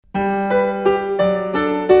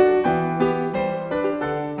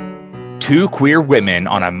Two queer women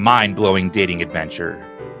on a mind-blowing dating adventure.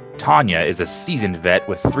 Tanya is a seasoned vet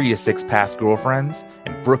with 3 to 6 past girlfriends,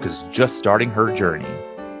 and Brooke is just starting her journey.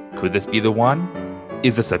 Could this be the one?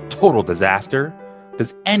 Is this a total disaster?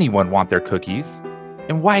 Does anyone want their cookies?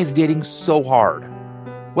 And why is dating so hard?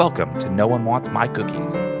 Welcome to No One Wants My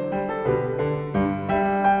Cookies.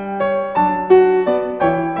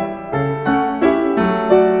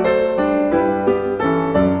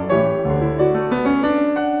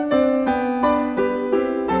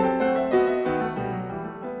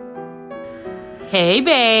 Hey,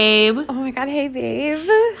 babe. Oh my God, hey, babe.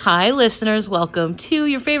 Hi, listeners. Welcome to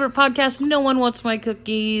your favorite podcast, No One Wants My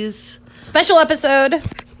Cookies. Special episode.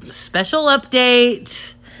 Special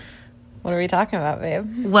update. What are we talking about,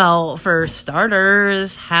 babe? Well, for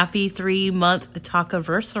starters, happy 3-month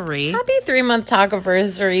talkaversary. Happy 3-month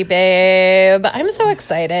talkaversary, babe. I'm so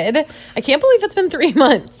excited. I can't believe it's been 3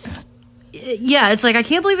 months. Yeah, it's like, I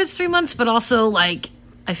can't believe it's 3 months, but also, like,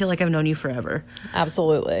 I feel like I've known you forever.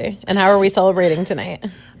 Absolutely. And how are we celebrating tonight?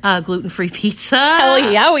 Gluten-free pizza.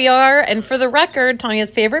 Hell yeah, we are. And for the record,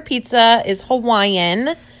 Tanya's favorite pizza is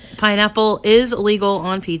Hawaiian. Pineapple is illegal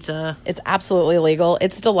on pizza. It's absolutely legal.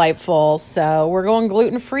 It's delightful. So we're going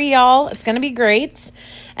gluten-free, y'all. It's going to be great.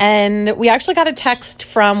 And we actually got a text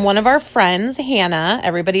from one of our friends, Hannah.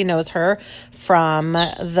 Everybody knows her from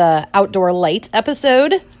the Outdoor Light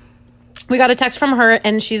episode. We got a text from her,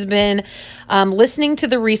 and she's been listening to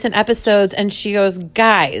the recent episodes, and she goes,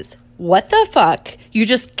 guys, what the fuck? You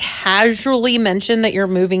just casually mentioned that you're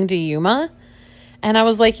moving to Yuma? And I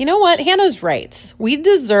was like, you know what? Hannah's right. We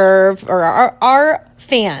deserve, or our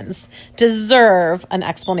fans deserve an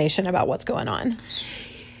explanation about what's going on.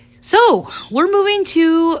 So, we're moving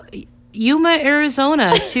to Yuma,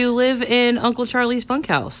 Arizona to live in Uncle Charlie's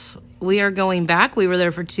bunkhouse. We are going back. We were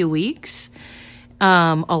there for 2 weeks.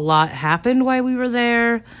 A lot happened while we were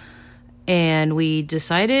there, and we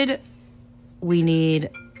decided we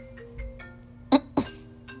need...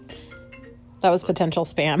 That was potential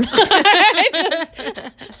spam.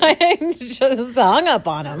 I just hung up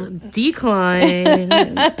on him. Decline.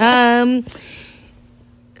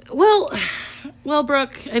 Well,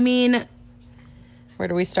 Brooke, I mean... Where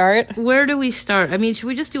do we start? I mean, should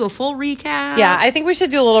we just do a full recap? Yeah, I think we should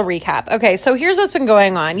do a little recap. Okay, so here's what's been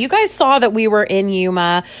going on. You guys saw that we were in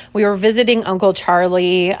Yuma. We were visiting Uncle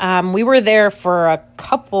Charlie. We were there for a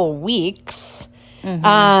couple weeks.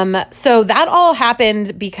 Mm-hmm. So that all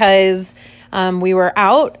happened because we were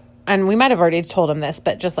out, and we might have already told him this,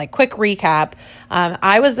 but just like quick recap.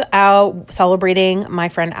 I was out celebrating my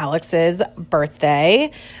friend Alex's birthday,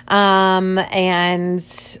 and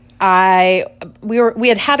we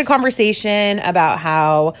had a conversation about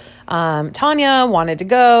how Tanya wanted to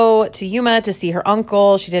go to Yuma to see her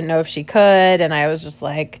uncle. She didn't know if she could, and I was just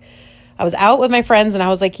like, I was out with my friends, and I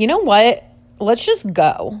was like, you know what? Let's just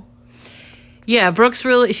go. Yeah, Brooke's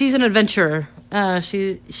she's an adventurer.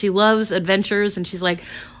 She loves adventures, and she's like,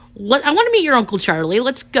 I want to meet your Uncle Charlie.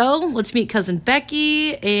 Let's go. Let's meet Cousin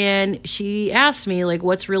Becky. And she asked me, like,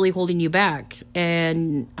 what's really holding you back?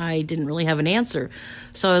 And I didn't really have an answer.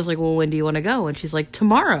 So I was like, well, when do you want to go? And she's like,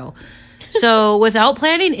 tomorrow. So without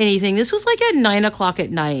planning anything, this was like at 9 o'clock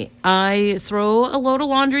at night. I throw a load of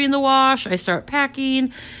laundry in the wash. I start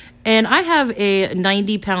packing. And I have a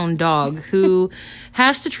 90-pound dog who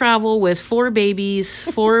has to travel with 4 babies,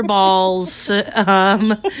 4 balls,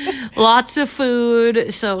 lots of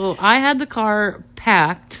food. So I had the car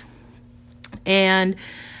packed, and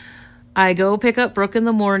I go pick up Brooke in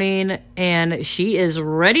the morning, and she is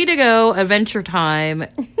ready to go, adventure time.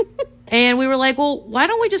 And we were like, well, why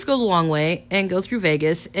don't we just go the long way and go through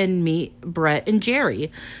Vegas and meet Brett and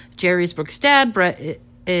Jerry? Jerry's Brooke's dad. Brett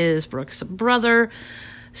is Brooke's brother.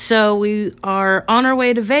 So we are on our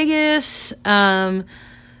way to Vegas. In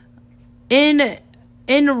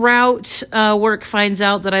route, work finds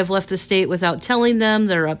out that I've left the state without telling them.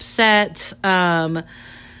 They're upset.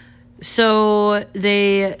 So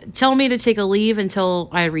they tell me to take a leave until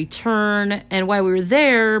I return. And while we were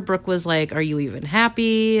there, Brooke was like, are you even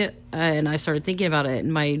happy? And I started thinking about it.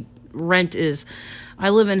 And my rent is,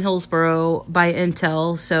 I live in Hillsboro by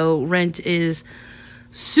Intel, so rent is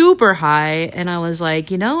super high. And I was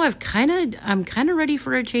like, you know, I'm kind of ready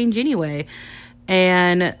for a change anyway.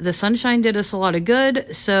 And the sunshine did us a lot of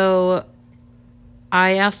good. So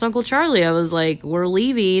I asked Uncle Charlie, I was like, we're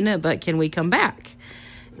leaving, but can we come back?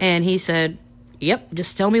 And he said, yep,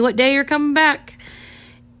 just tell me what day you're coming back.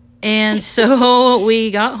 And so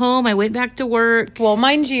we got home. I went back to work. Well,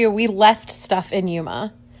 mind you, we left stuff in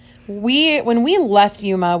Yuma. When we left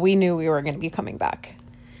Yuma, we knew we were going to be coming back.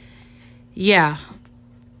 Yeah.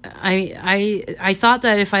 I thought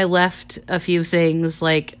that if I left a few things,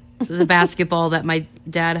 like the basketball that my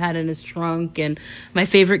dad had in his trunk and my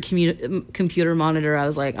favorite computer monitor. I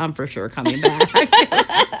was like, I'm for sure coming back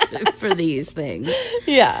for these things.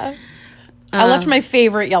 Yeah. I left my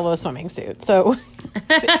favorite yellow swimming suit. So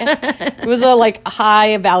it was a like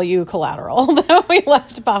high value collateral that we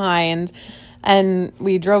left behind. And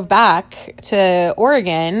we drove back to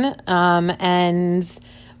Oregon, and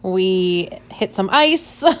we hit some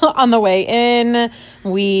ice on the way in.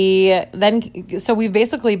 So we've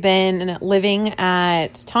basically been living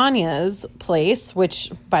at Tanya's place,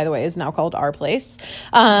 which, by the way, is now called our place,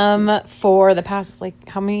 for the past, like,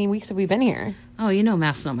 how many weeks have we been here? Oh,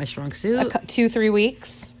 math's not my strong suit. 2-3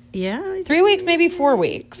 weeks? Yeah. 3 weeks, maybe 4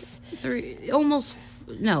 weeks. 3.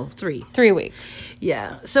 3 weeks.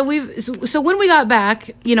 Yeah. So when we got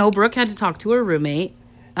back, Brooke had to talk to her roommate.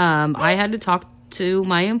 I had to talk to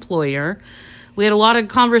my employer. We had a lot of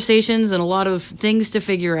conversations and a lot of things to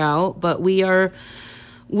figure out, but we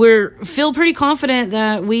feel pretty confident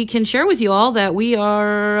that we can share with you all that we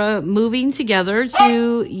are moving together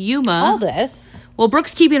to Yuma. Aldous. Well,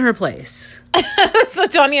 Brooke's keeping her place. So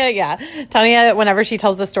Tanya, whenever she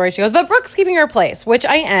tells the story, she goes, but Brooke's keeping her place, which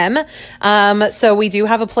I am. So we do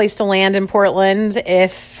have a place to land in Portland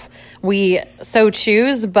if we so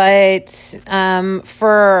choose, but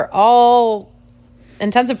for all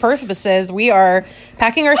intents and purposes, we are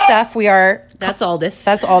packing our stuff. That's Aldous.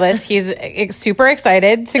 That's Aldous. He's super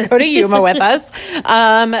excited to go to Yuma with us,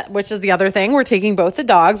 which is the other thing. We're taking both the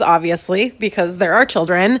dogs, obviously, because they're our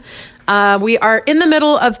children. We are in the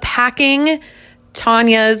middle of packing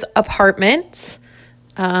Tanya's apartment.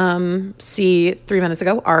 See 3 minutes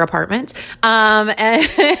ago, our apartment,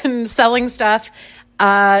 and selling stuff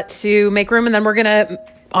to make room. And then we're going to,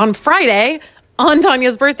 on Friday, on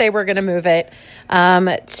Tanya's birthday, we're going to move it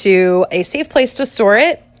to a safe place to store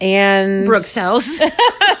it. And Brooke's house.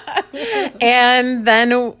 And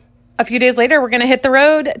then a few days later, we're going to hit the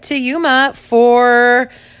road to Yuma for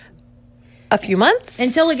a few months.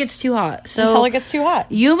 Until it gets too hot.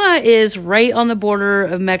 Yuma is right on the border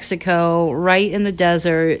of Mexico, right in the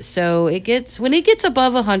desert. So when it gets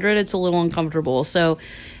above 100, it's a little uncomfortable. So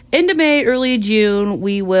end of May, early June,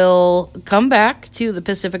 we will come back to the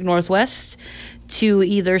Pacific Northwest to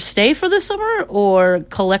either stay for the summer or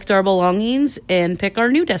collect our belongings and pick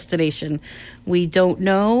our new destination. We don't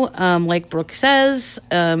know. Like Brooke says,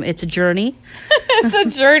 it's a journey. It's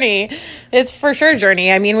a journey. It's for sure a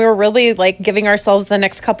journey. I mean, we were really like giving ourselves the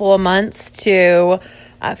next couple of months to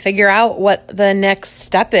figure out what the next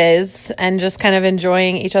step is and just kind of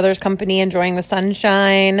enjoying each other's company, enjoying the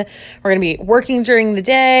sunshine. We're going to be working during the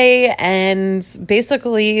day and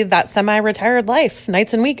basically that semi-retired life,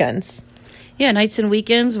 nights and weekends. Yeah, nights and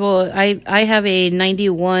weekends. Well, I have a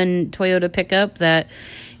 91 Toyota pickup that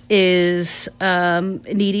is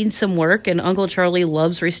needing some work, and Uncle Charlie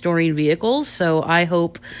loves restoring vehicles, so I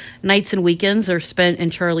hope nights and weekends are spent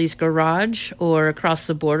in Charlie's garage or across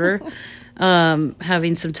the border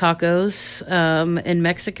having some tacos in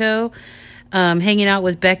Mexico, hanging out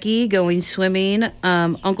with Becky, going swimming.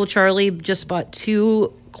 Uncle Charlie just bought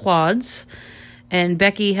 2 quads, and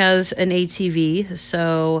Becky has an ATV,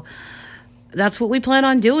 so that's what we plan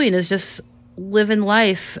on doing, is just living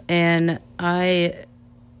life. And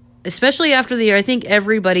especially after the year, I think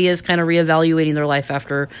everybody is kind of reevaluating their life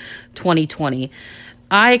after 2020.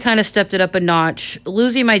 I kind of stepped it up a notch.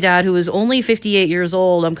 Losing my dad, who is only 58 years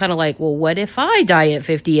old, I'm kind of like, well, what if I die at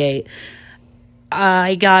 58?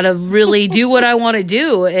 I got to really do what I want to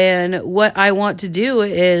do. And what I want to do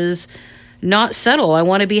is not settle. I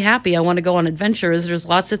want to be happy. I want to go on adventures. There's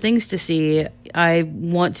lots of things to see. I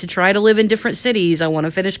want to try to live in different cities. I want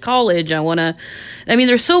to finish college.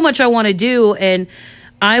 There's so much I want to do. And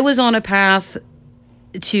I was on a path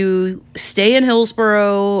to stay in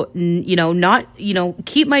Hillsboro,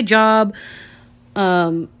 keep my job,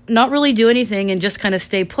 not really do anything and just kind of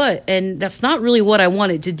stay put. And that's not really what I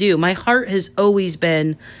wanted to do. My heart has always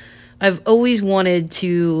been, I've always wanted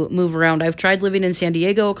to move around. I've tried living in San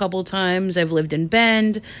Diego a couple of times. I've lived in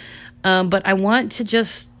Bend. But I want to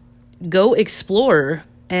just go explore.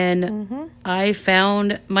 And I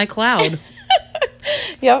found my cloud.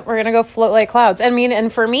 Yep, we're going to go float like clouds.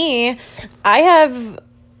 And for me, I have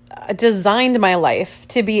designed my life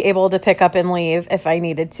to be able to pick up and leave if I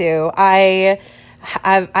needed to.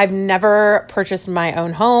 I've never purchased my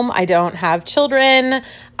own home. I don't have children.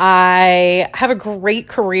 I have a great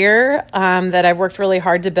career that I've worked really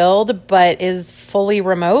hard to build, but is fully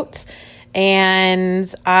remote. And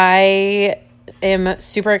I am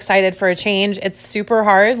super excited for a change. It's super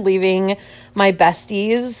hard leaving my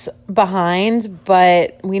besties behind,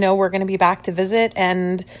 but we know we're going to be back to visit.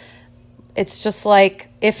 And it's just like,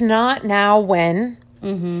 if not now, when?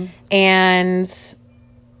 And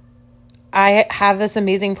I have this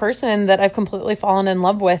amazing person that I've completely fallen in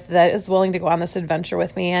love with that is willing to go on this adventure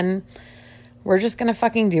with me. And we're just going to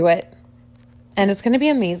fucking do it. And it's going to be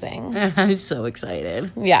amazing. I'm so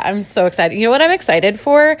excited. Yeah, I'm so excited. You know what I'm excited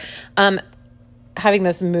for? Having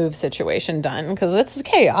this move situation done, because it's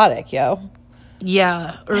chaotic, yo.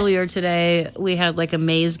 Yeah, earlier today we had like a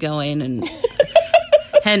maze going, and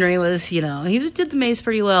Henry was, he did the maze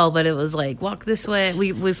pretty well, but it was like, walk this way.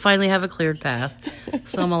 We finally have a cleared path,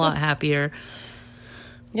 so I'm a lot happier.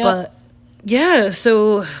 Yep. But yeah,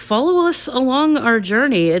 so follow us along our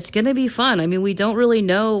journey. It's going to be fun. I mean, we don't really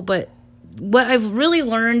know, but what I've really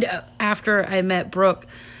learned after I met Brooke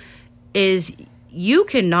is you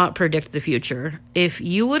cannot predict the future. If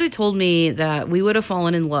you would have told me that we would have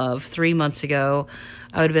fallen in love 3 months ago,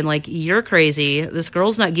 I would have been like, you're crazy. This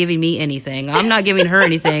girl's not giving me anything. I'm not giving her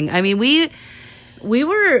anything. I mean, we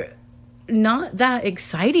were not that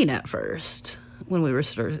exciting at first when we were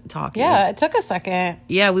started talking. Yeah, it took a second.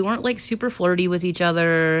 Yeah, we weren't like super flirty with each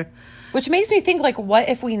other. Which makes me think, like, what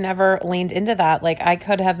if we never leaned into that? Like, I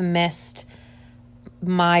could have missed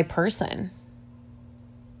my person.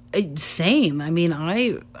 Same. I mean,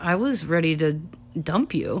 I was ready to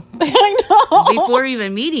dump you. I know. Before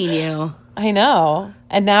even meeting you. I know.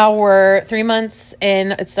 And now we're 3 months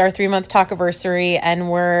in. It's our 3-month talkaversary, and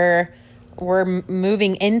we're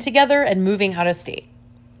moving in together and moving out of state.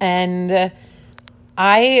 And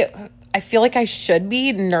I feel like I should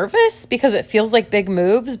be nervous because it feels like big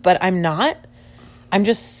moves, but I'm not. I'm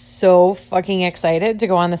just so fucking excited to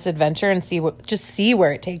go on this adventure and see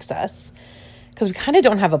where it takes us. Because we kind of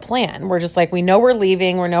don't have a plan. We're just like, we know we're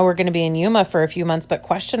leaving. We know we're going to be in Yuma for a few months, but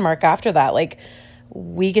question mark after that. Like,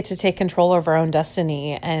 we get to take control of our own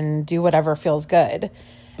destiny and do whatever feels good.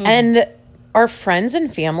 And our friends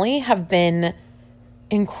and family have been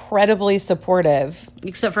incredibly supportive.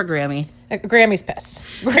 Except for Grammy. Grammy's pissed.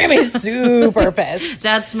 Grammy's super pissed.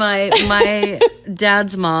 That's my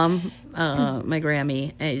dad's mom, my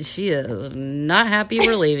Grammy, and she is not happy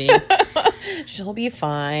we're leaving. She'll be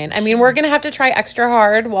fine. I mean, we're going to have to try extra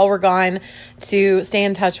hard while we're gone to stay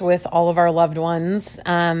in touch with all of our loved ones.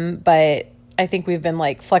 But I think we've been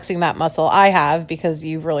like flexing that muscle. I have, because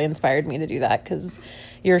you've really inspired me to do that, because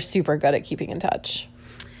you're super good at keeping in touch.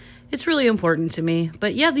 It's really important to me.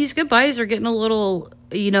 But yeah, these goodbyes are getting a little,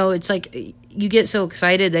 it's like you get so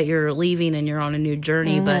excited that you're leaving and you're on a new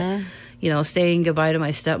journey. But, saying goodbye to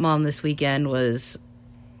my stepmom this weekend was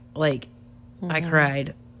like, I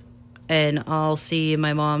cried. And I'll see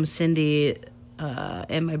my mom, Cindy,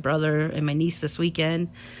 and my brother and my niece this weekend.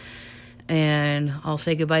 And I'll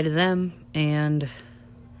say goodbye to them. And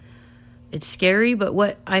it's scary,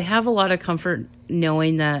 but I have a lot of comfort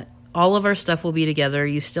knowing that all of our stuff will be together.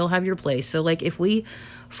 You still have your place. So, like, if we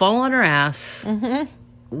fall on our ass,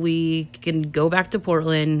 we can go back to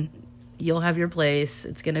Portland. You'll have your place.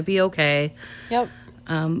 It's going to be okay. Yep.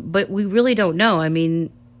 But we really don't know. I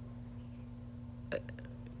mean,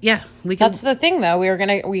 yeah, we can. That's the thing, though.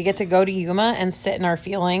 We get to go to Yuma and sit in our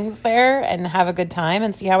feelings there and have a good time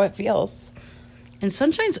and see how it feels. And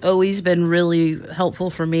Sunshine's always been really helpful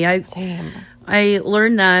for me. Same. I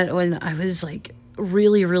learned that when I was like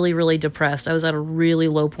really, really, really depressed. I was at a really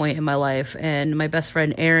low point in my life, and my best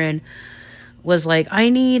friend Erin was like, I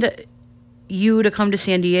need you to come to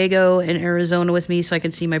San Diego and Arizona with me so I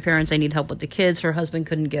can see my parents. I need help with the kids. Her husband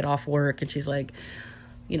couldn't get off work, and she's like,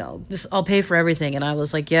 just I'll pay for everything. And I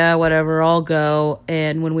was like, yeah, whatever, I'll go.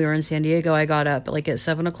 And when we were in San Diego, I got up like at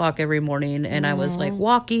 7:00 every morning, and I was like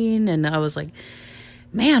walking, and I was like,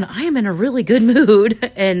 man, I am in a really good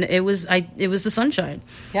mood. And it was the sunshine.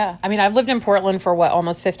 Yeah. I mean, I've lived in Portland for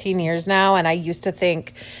almost 15 years now. And I used to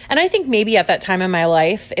think, and I think maybe at that time in my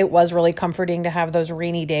life, it was really comforting to have those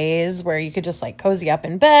rainy days where you could just like cozy up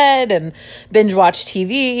in bed and binge watch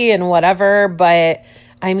TV and whatever. But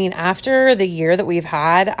I mean, after the year that we've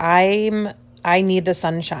had, I need the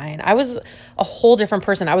sunshine. I was a whole different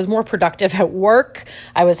person. I was more productive at work.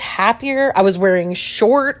 I was happier. I was wearing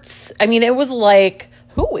shorts. I mean, it was like,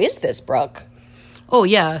 who is this Brooke? Oh,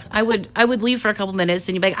 yeah. I would leave for a couple minutes,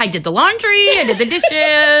 and you'd be like, I did the laundry, I did the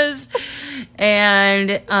dishes.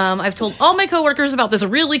 And I've told all my coworkers about this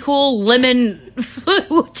really cool lemon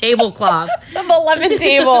tablecloth. The lemon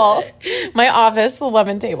table. My office, the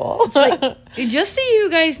lemon table. It's like, just so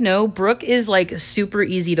you guys know, Brooke is like super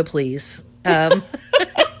easy to please.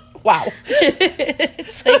 Wow.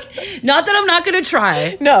 It's like, not that I'm not going to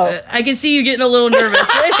try. No. I can see you getting a little nervous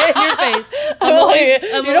in your face.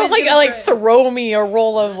 You don't like throw me a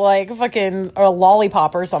roll of like fucking a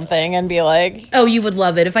lollipop or something and be like, oh, you would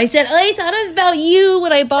love it. If I said, oh, I thought it was about you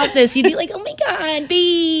when I bought this, you'd be like, oh my God,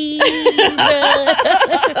 babe.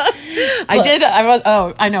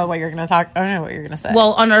 I know what you're going to talk. I don't know what you're going to say.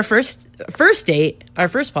 Well, on our first date, our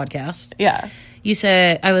first podcast. Yeah. You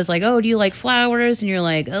said, I was like, oh, do you like flowers? And you're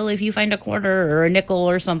like, oh, if you find a quarter or a nickel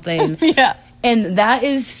or something. Yeah. And that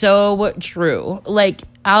is so true. Like,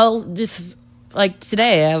 I'll just, like,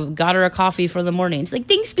 today, I got her a coffee for the morning. She's like,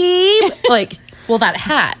 thanks, babe. Like, well, that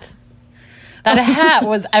hat. That hat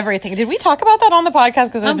was everything. Did we talk about that on the podcast?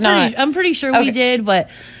 Because I'm pretty sure we did, but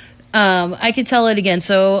I could tell it again.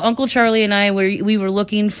 So Uncle Charlie and I, we were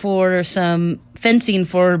looking for some fencing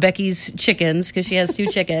for Becky's chickens because she has 2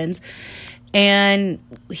 chickens. And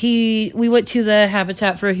we went to the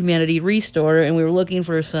Habitat for Humanity Restore, and we were looking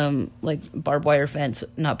for some like barbed wire fence,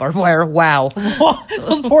 not barbed wire. Wow,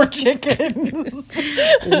 those poor chickens.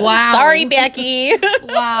 Wow, sorry, Becky.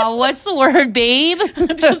 Wow, what's the word, babe? I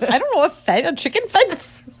don't know, a chicken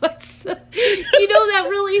fence. That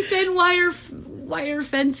really thin wire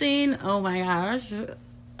fencing? Oh my gosh,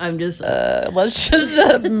 I'm just let's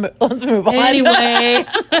move on. Anyway.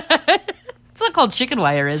 It's not called chicken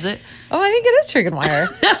wire, is it? Oh, I think it is chicken wire.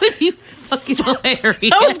 That would be fucking hilarious.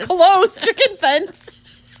 That was close. Chicken fence.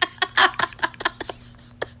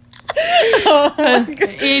 Oh my God.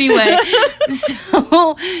 Anyway,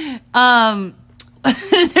 so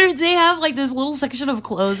they have like this little section of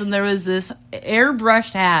clothes, and there was this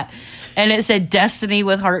airbrushed hat, and it said Destiny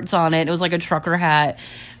with hearts on it. It was like a trucker hat.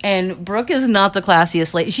 And Brooke is not the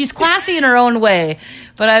classiest lady. She's classy in her own way,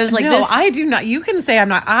 but I was like, no, I do not. You can say I'm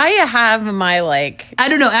not. I have my like. I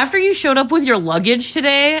don't know. After you showed up with your luggage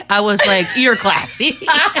today, I was like, you're classy.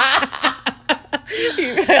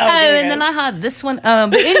 And then I had this one.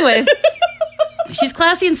 But anyway, she's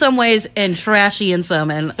classy in some ways and trashy in some.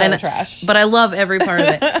 And trash. But I love every part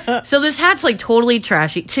of it. So this hat's like totally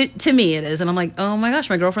trashy. To me it is. And I'm like, oh my gosh,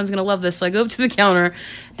 my girlfriend's going to love this. So I go up to the counter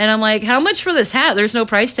and I'm like, how much for this hat? There's no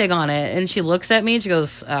price tag on it. And she looks at me and she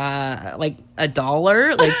goes, like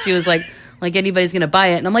 $1? Like she was like anybody's going to buy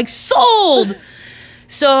it. And I'm like, sold!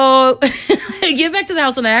 So I get back to the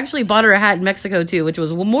house and I actually bought her a hat in Mexico too, which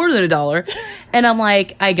was more than $1. And I'm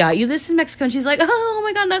like, I got you this in Mexico. And she's like, oh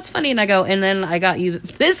my God, that's funny. And I go, and then I got you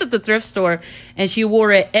this at the thrift store. And she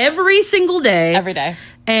wore it every single day. Every day.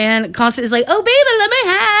 And constantly is like, oh babe, I love my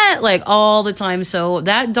hat. Like all the time. So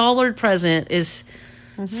that $1 present is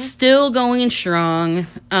still going strong.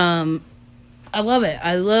 I love it.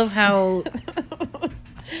 I love how...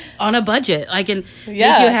 on a budget. I can make you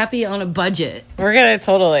happy on a budget. We're going to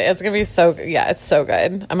it's going to be so, it's so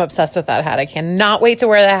good. I'm obsessed with that hat. I cannot wait to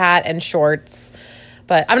wear the hat and shorts.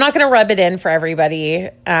 But I'm not going to rub it in for everybody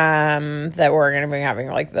that we're going to be having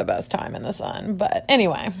like the best time in the sun. But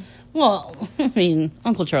anyway. Well, I mean,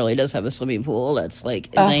 Uncle Charlie does have a swimming pool that's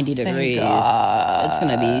like 90 degrees. It's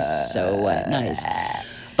going to be so nice.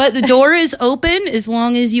 But the door is open as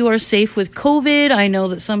long as you are safe with COVID. I know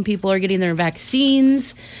that some people are getting their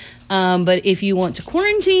vaccines. But if you want to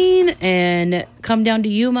quarantine and come down to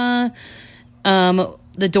Yuma,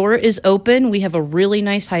 the door is open. We have a really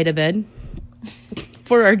nice hide-a-bed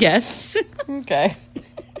for our guests. Okay.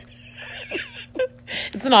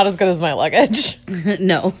 It's not as good as my luggage.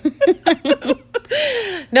 No.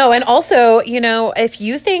 No, and also, if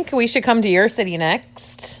you think we should come to your city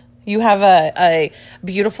next... You have a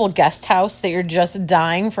beautiful guest house that you're just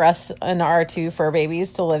dying for us and our 2 fur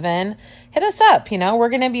babies to live in. Hit us up. We're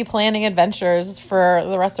going to be planning adventures for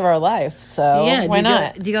the rest of our life. So why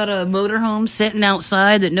not? Do you got a motorhome sitting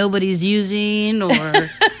outside that nobody's using? Or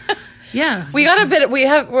yeah, we got a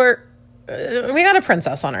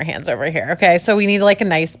princess on our hands over here. Okay, so we need like a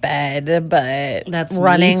nice bed, but that's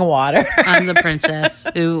running water. I'm the princess.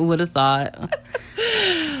 Who would have thought?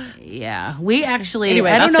 Yeah, we actually.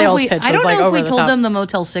 Anyway, I don't know if we told top. them the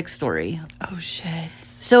Motel 6 story. Oh shit!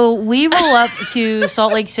 So we roll up to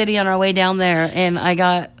Salt Lake City on our way down there, and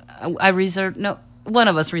one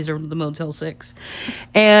of us reserved the Motel 6,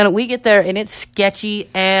 and we get there, and it's sketchy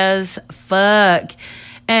as fuck.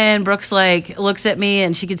 And Brooke's like looks at me,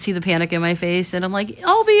 and she can see the panic in my face, and I'm like,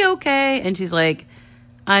 I'll be okay. And she's like,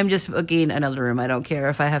 I'm just booking another room. I don't care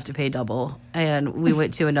if I have to pay double. And we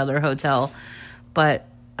went to another hotel, but.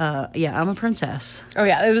 I'm a princess. Oh,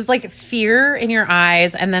 yeah. It was like fear in your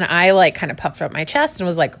eyes. And then I like kind of puffed up my chest and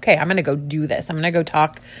was like, okay, I'm going to go do this. I'm going to go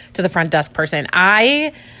talk to the front desk person.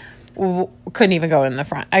 I couldn't even go in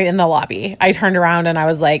the lobby. I turned around and I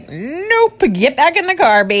was like, nope, get back in the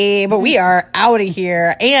car, babe. We are out of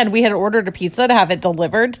here. And we had ordered a pizza to have it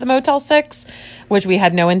delivered to the Motel 6, which we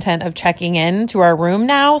had no intent of checking in to our room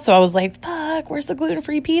now. So I was like, fuck, where's the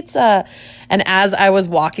gluten-free pizza? And as I was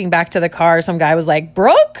walking back to the car, some guy was like,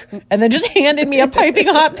 Brooke? And then just handed me a piping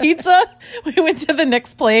hot pizza. We went to the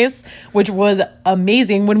next place, which was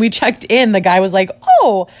amazing. When we checked in, the guy was like,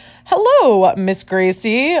 oh, hello, Miss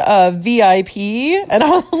Gracie, VIP. And I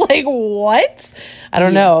was like, what? I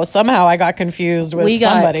don't know. Somehow I got confused with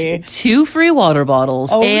somebody. Got 2 free water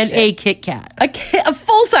bottles and shit. A Kit Kat. A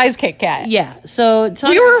full-size Kit Kat. Yeah. So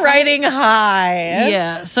we were riding high.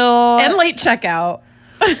 Yeah. So and late checkout.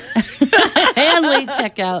 And late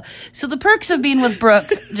checkout. So the perks of being with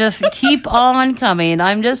Brooke just keep on coming.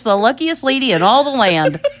 I'm just the luckiest lady in all the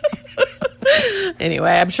land.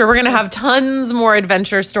 Anyway, I'm sure we're going to have tons more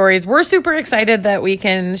adventure stories. We're super excited that we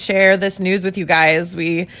can share this news with you guys.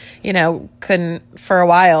 We, couldn't for a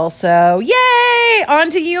while. So, yay! On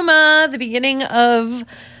to Yuma, the beginning of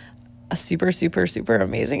a super, super, super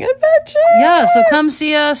amazing adventure. Yeah, so come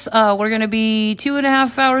see us. We're going to be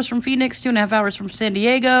 2.5 hours from Phoenix, 2.5 hours from San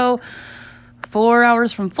Diego, 4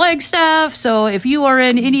 hours from Flagstaff. So if you are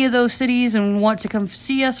in any of those cities and want to come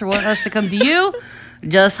see us or want us to come to you,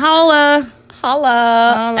 just holla.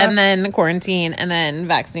 And then quarantine, and then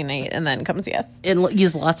vaccinate, and then come see us. And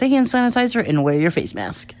use lots of hand sanitizer and wear your face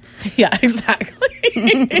mask. Yeah, exactly.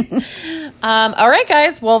 All right,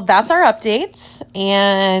 guys. Well, that's our update,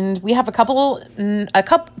 and we have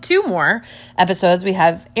two more episodes. We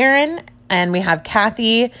have Aaron and we have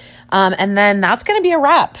Kathy, and then that's going to be a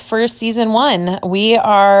wrap for season 1. We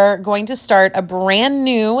are going to start a brand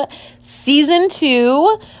new season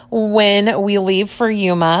 2 when we leave for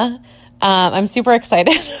Yuma. I'm super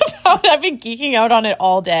excited about it. I've been geeking out on it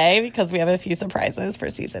all day because we have a few surprises for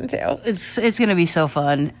season 2. It's going to be so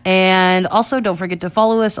fun. And also, don't forget to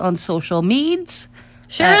follow us on social medias.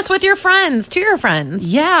 Share us with your friends, to your friends.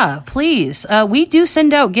 Yeah, please. We do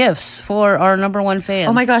send out gifts for our number 1 fans.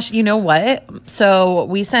 Oh my gosh, you know what? So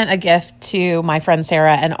we sent a gift to my friend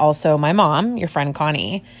Sarah and also my mom, your friend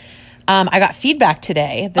Connie. I got feedback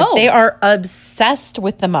today that they are obsessed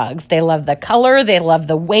with the mugs. They love the color. They love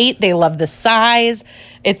the weight. They love the size.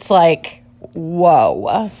 It's like,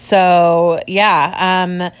 whoa. So,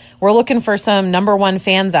 yeah, we're looking for some number 1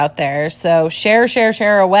 fans out there. So share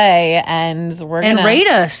away, and we're going to... And rate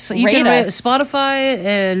us. You can rate us. Spotify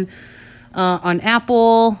and... on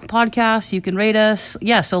Apple Podcasts, you can rate us.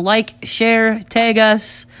 Yeah, so share, tag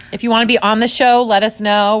us. If you want to be on the show, let us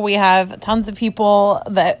know. We have tons of people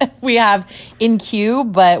that we have in queue,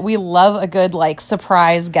 but we love a good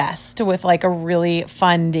surprise guest with a really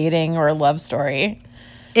fun dating or love story.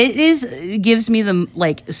 It gives me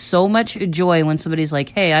so much joy when somebody's like,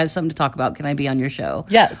 hey, I have something to talk about. Can I be on your show?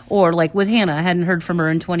 Yes. Or with Hannah, I hadn't heard from her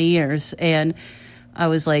in 20 years. And I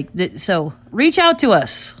was like, so reach out to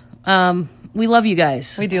us. We love you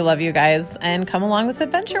guys. We do love you guys. And come along this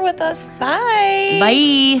adventure with us. Bye.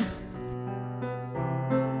 Bye.